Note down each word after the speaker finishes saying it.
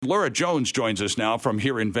Laura Jones joins us now from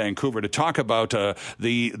here in Vancouver to talk about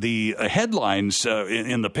the headlines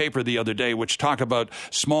in the paper the other day, which talk about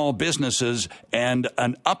small businesses and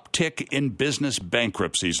an uptick in business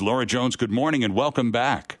bankruptcies. Laura Jones, good morning and welcome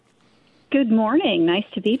back. Good morning. Nice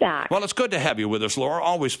to be back. Well, it's good to have you with us, Laura.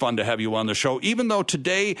 Always fun to have you on the show, even though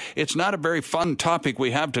today it's not a very fun topic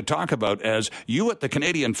we have to talk about, as you at the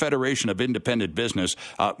Canadian Federation of Independent Business,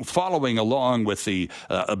 following along with the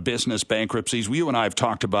business bankruptcies. You and I have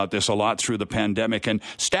talked about this a lot through the pandemic, and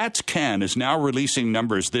Stats Can is now releasing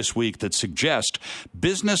numbers this week that suggest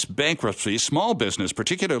business bankruptcies, small business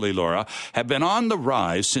particularly, Laura, have been on the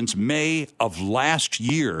rise since May of last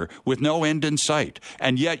year with no end in sight.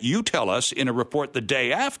 And yet you tell us in a report the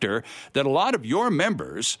day after that a lot of your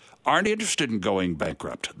members aren't interested in going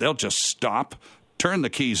bankrupt. They'll just stop, turn the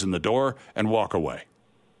keys in the door, and walk away.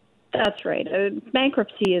 That's right.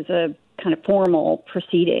 Bankruptcy is a kind of formal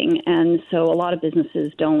proceeding, and so a lot of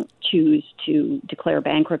businesses don't choose to declare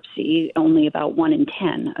bankruptcy. Only about 1 in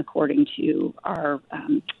 10, according to our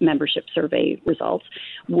membership survey results,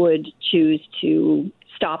 would choose to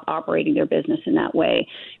stop operating their business in that way.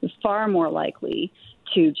 It's far more likely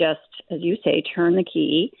to just, as you say, turn the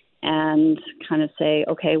key and kind of say,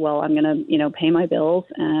 okay, well, I'm going to, pay my bills,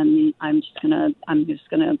 and I'm just going to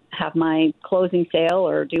have my closing sale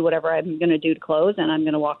or do whatever I'm going to do to close, and I'm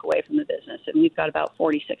going to walk away from the business. And we've got about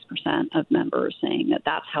 46% of members saying that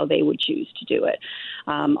that's how they would choose to do it.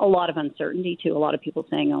 A lot of uncertainty too. A lot of people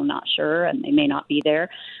saying, "Oh, not sure," and they may not be there.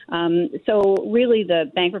 So really,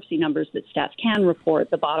 the bankruptcy numbers that Stats Can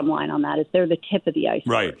report, the bottom line on that is they're the tip of the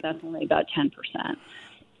iceberg. Right. That's only about 10%.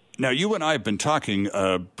 Now, you and I have been talking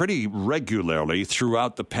pretty regularly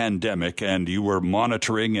throughout the pandemic, and you were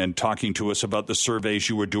monitoring and talking to us about the surveys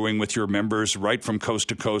you were doing with your members right from coast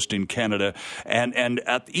to coast in Canada, and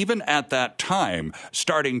even at that time,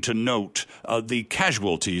 starting to note the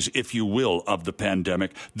casualties, if you will, of the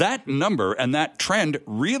pandemic. That number and that trend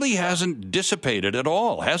really hasn't dissipated at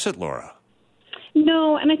all, has it, Laura?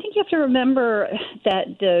 No, and I think you have to remember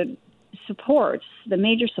that the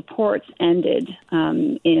major supports ended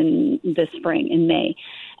in the spring, in May.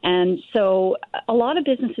 And so a lot of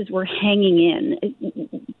businesses were hanging in.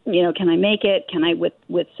 Can I make it? Can I,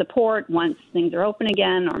 with support, once things are open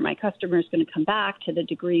again, or my customer is going to come back to the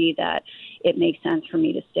degree that it makes sense for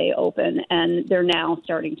me to stay open? And they're now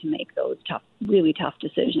starting to make those really tough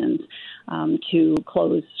decisions to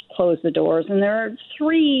close the doors. And there are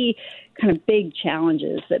three kind of big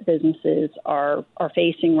challenges that businesses are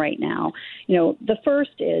facing right now. The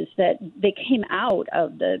first is that they came out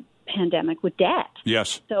of the pandemic with debt.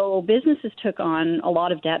 Yes. So businesses took on a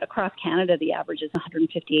lot of debt. Across Canada, the average is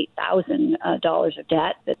 $158,000 of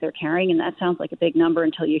debt that they're carrying, and that sounds like a big number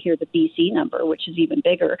until you hear the BC number, which is even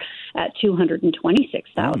bigger, at $226,000.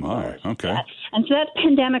 Oh my, okay. Debt. And so that's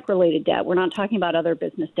pandemic-related debt. We're not talking about other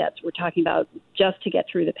business debts. We're talking about just to get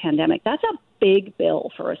through the pandemic. That's a big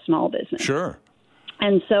bill for a small business. Sure.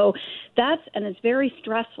 And so it's very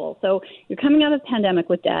stressful. So you're coming out of the pandemic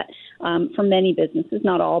with debt for many businesses,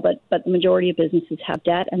 not all, but the majority of businesses have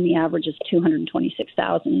debt, and the average is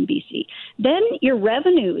 $226,000 in BC. Then your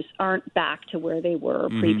revenues aren't back to where they were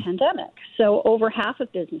pre-pandemic. So over half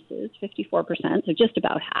of businesses, 54%, so just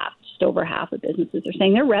about half, just over half of businesses are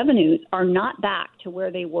saying their revenues are not back to where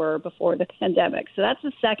they were before the pandemic. So that's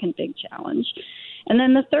the second big challenge. And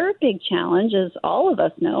then the third big challenge, as all of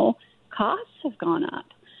us know, costs have gone up.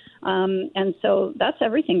 And so that's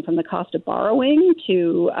everything from the cost of borrowing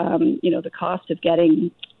to, the cost of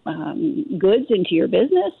getting goods into your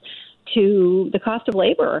business to the cost of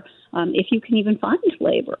labor, if you can even find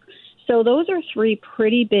labor. So those are three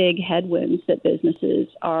pretty big headwinds that businesses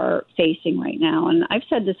are facing right now. And I've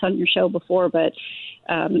said this on your show before, but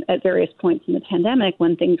at various points in the pandemic,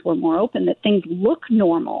 when things were more open, that things look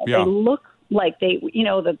normal. Yeah. They look like the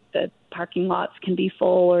parking lots can be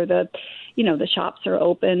full, or the shops are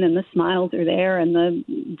open and the smiles are there and the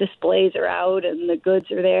displays are out and the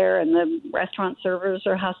goods are there and the restaurant servers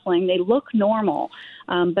are hustling. They look normal,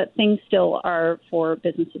 but things still for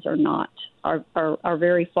businesses are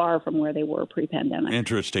very far from where they were pre-pandemic.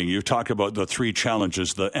 Interesting. You talk about the three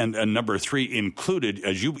challenges, and number three included,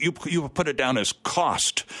 as you put it down as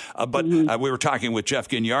cost. But we were talking with Jeff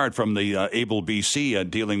Ginyard from the Able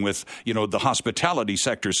BC, dealing with the hospitality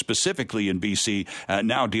sector specifically in BC,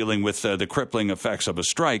 now dealing with the crippling effects of a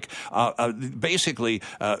strike. Basically,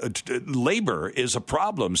 labor is a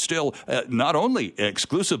problem still, not only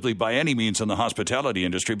exclusively by any means in the hospitality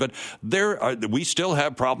industry, but we still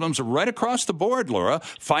have problems right across the board, Laura,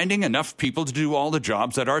 finding enough people to do all the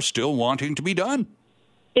jobs that are still wanting to be done.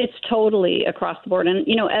 It's totally across the board. And,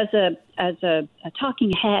 as a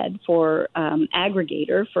talking head for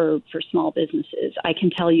aggregator for small businesses, I can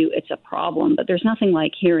tell you it's a problem, but there's nothing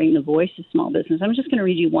like hearing the voice of small business. I'm just going to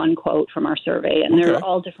read you one quote from our survey, and They're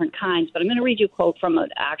all different kinds, but I'm going to read you a quote from an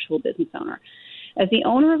actual business owner. As the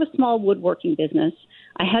owner of a small woodworking business,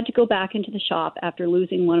 I had to go back into the shop after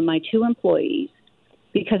losing one of my 2 employees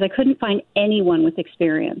because I couldn't find anyone with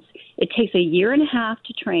experience. It takes a year and a half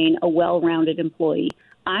to train a well-rounded employee.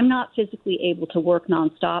 I'm not physically able to work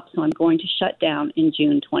nonstop, so I'm going to shut down in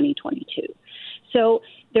June 2022. So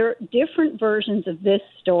there are different versions of this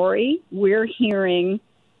story we're hearing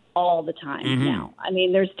all the time now. I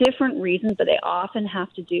mean, there's different reasons, but they often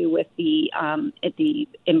have to do with the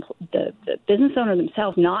business owner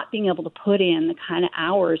themselves not being able to put in the kind of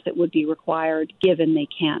hours that would be required given they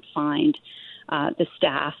can't find the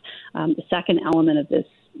staff. The second element of this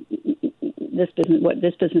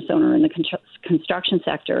business owner in the construction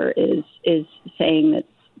sector is saying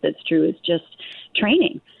that's true is just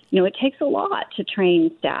training. It takes a lot to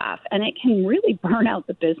train staff, and it can really burn out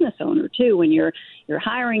the business owner too. When you're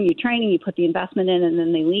hiring, you're training, you put the investment in, and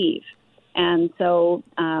then they leave. And so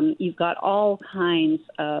you've got all kinds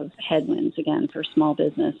of headwinds again for small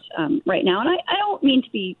business right now. And I don't mean to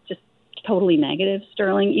be just totally negative,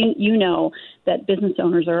 Sterling. You know that business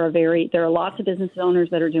owners there are lots of business owners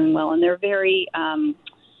that are doing well, and they're very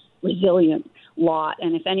resilient lot.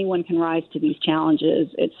 And if anyone can rise to these challenges,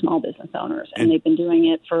 it's small business owners. And they've been doing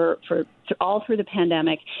it for all through the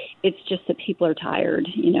pandemic. It's just that people are tired,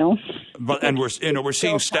 But we're seeing we're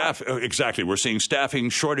seeing staffing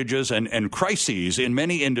shortages and crises in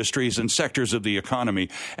many industries and sectors of the economy.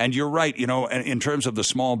 And you're right, in terms of the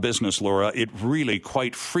small business, Laura, it really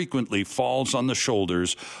quite frequently falls on the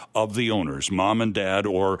shoulders of the owners, mom and dad,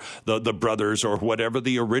 or the brothers, or whatever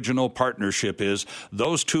the original partnership is.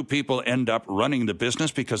 Those 2 people end up running the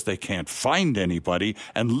business because they can't find anybody,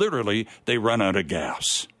 and literally they run out of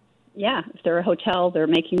gas. Yeah, if they're a hotel, they're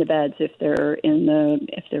making the beds. If they're in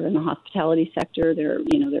the hospitality sector, they're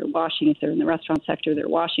washing. If they're in the restaurant sector, they're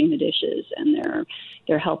washing the dishes, and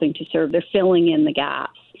they're helping to serve. They're filling in the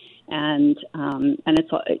gaps, and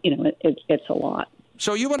it's a lot.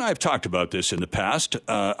 So you and I have talked about this in the past.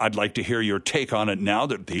 I'd like to hear your take on it now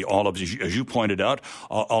that as you pointed out,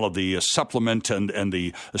 all of the supplement and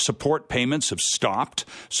the support payments have stopped.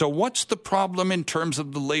 So what's the problem in terms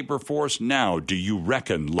of the labor force now, do you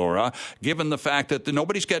reckon, Laura, given the fact that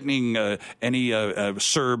nobody's getting any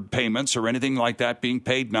CERB payments or anything like that being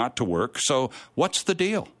paid not to work? So what's the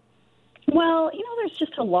deal? Well,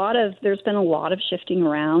 there's been a lot of shifting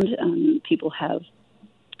around. People have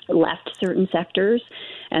left certain sectors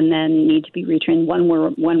and then need to be retrained. One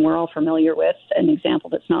we're all familiar with, an example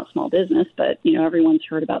that's not small business, but everyone's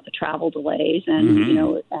heard about the travel delays and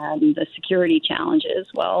and the security challenges.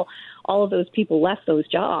 Well, all of those people left those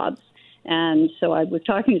jobs. And so I was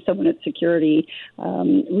talking to someone at security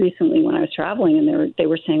recently when I was traveling, and they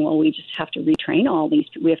were saying, well, we just have to retrain all these.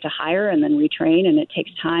 We have to hire and then retrain, and it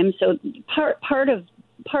takes time. So part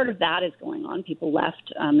of that is going on. People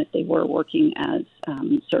left if they were working as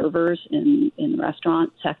servers in the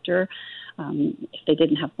restaurant sector. If they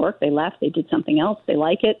didn't have work, they left. They did something else. They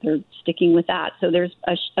like it. They're sticking with that. So there's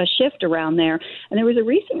a shift around there. And there was a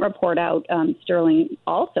recent report out, Sterling,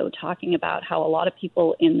 also talking about how a lot of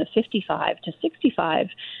people in the 55 to 65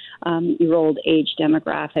 year old age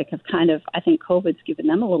demographic have I think COVID's given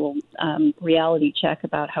them a little reality check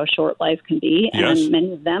about how short life can be. Yes. And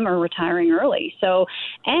many of them are retiring early. So,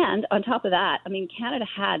 and on top of that, Canada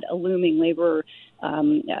had a looming labor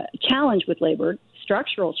challenge with labor,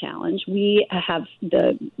 structural challenge. We have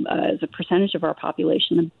as a percentage of our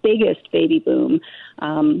population, the biggest baby boom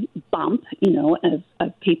bump,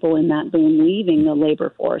 of people in that boom leaving the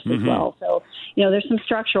labor force as well. So, there's some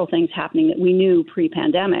structural things happening that we knew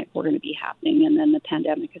pre-pandemic were going to be happening, and then the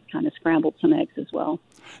pandemic has kind of scrambled some eggs as well.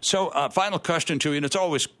 So, final question to you, and it's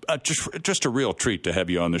always just a real treat to have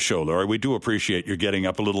you on the show, Laura. We do appreciate you getting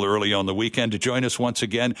up a little early on the weekend to join us once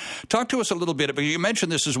again. Talk to us a little bit about, you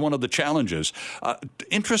mentioned this is one of the challenges.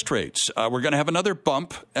 Interest rates. We're going to have another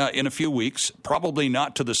bump in a few weeks, probably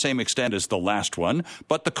not to the same extent as the last one,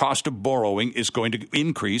 but the cost of borrowing is going to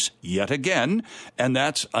increase yet again, and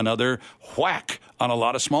that's another whack on a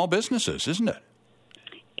lot of small businesses, isn't it?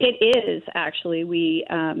 It is, actually. We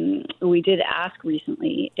did ask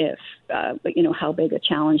recently if how big a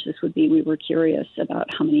challenge this would be. We were curious about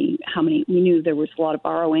how many. We knew there was a lot of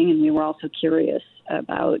borrowing, and we were also curious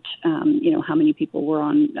about how many people were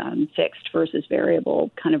on fixed versus variable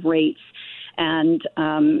kind of rates. And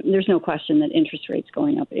there's no question that interest rates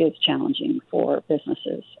going up is challenging for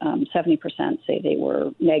businesses. 70% say they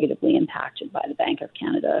were negatively impacted by the Bank of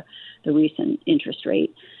Canada, the recent interest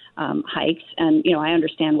rate hikes. And, I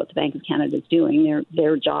understand what the Bank of Canada is doing.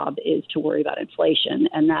 Their job is to worry about inflation.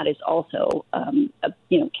 And that is also,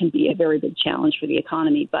 can be a very big challenge for the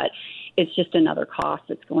economy. But it's just another cost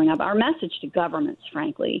that's going up. Our message to governments,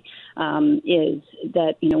 frankly, is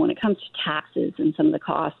that, when it comes to taxes and some of the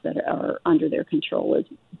costs that are under their control, is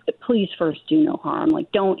please first do no harm.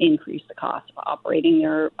 Like, don't increase the cost of operating.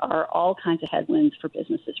 There are all kinds of headwinds for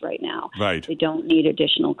businesses right now. Right. They don't need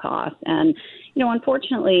additional costs. And,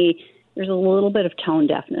 unfortunately, there's a little bit of tone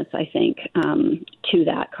deafness, I think, to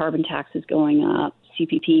that. Carbon taxes going up,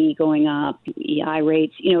 CPP going up, EI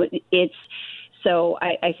rates. So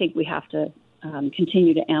I think we have to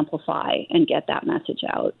continue to amplify and get that message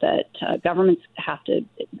out that governments have to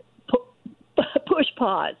push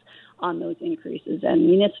pause on those increases. And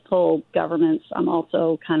municipal governments, I'm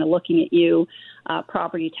also kind of looking at you.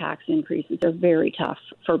 Property tax increases are very tough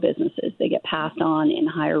for businesses. They get passed on in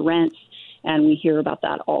higher rents. And we hear about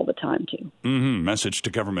that all the time, too. Message to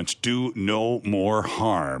governments, do no more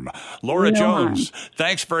harm. Laura Jones,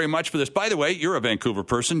 thanks very much for this. By the way, you're a Vancouver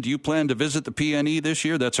person. Do you plan to visit the PNE this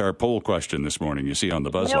year? That's our poll question this morning, you see on the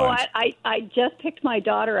buzz lines. I just picked my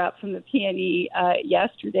daughter up from the PNE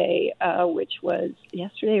yesterday, which was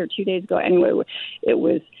yesterday or 2 days ago. Anyway, it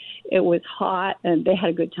was hot, and they had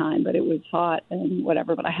a good time, but it was hot and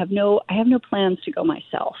whatever. But I have no plans to go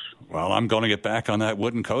myself. Well, I'm going to get back on that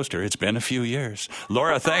wooden coaster. It's been a few years.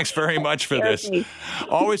 Laura, thanks very much for this.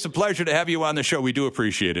 Always a pleasure to have you on the show. We do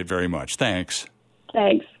appreciate it very much. Thanks.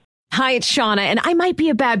 Thanks. Hi, it's Shauna, and I might be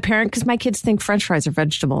a bad parent because my kids think French fries are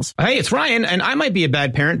vegetables. Hey, it's Ryan, and I might be a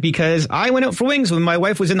bad parent because I went out for wings when my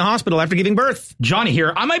wife was in the hospital after giving birth. Johnny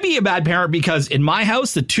here. I might be a bad parent because in my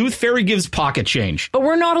house, the tooth fairy gives pocket change. But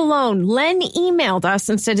we're not alone. Len emailed us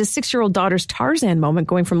and said his 6-year-old daughter's Tarzan moment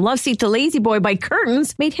going from love seat to lazy boy by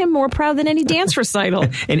curtains made him more proud than any dance recital.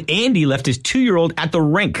 And Andy left his 2-year-old at the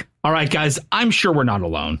rink. All right, guys, I'm sure we're not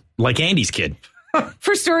alone. Like Andy's kid.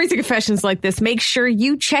 For stories and confessions like this, make sure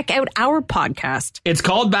you check out our podcast. It's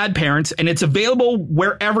called Bad Parents, and it's available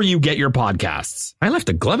wherever you get your podcasts. I left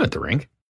a glove at the rink.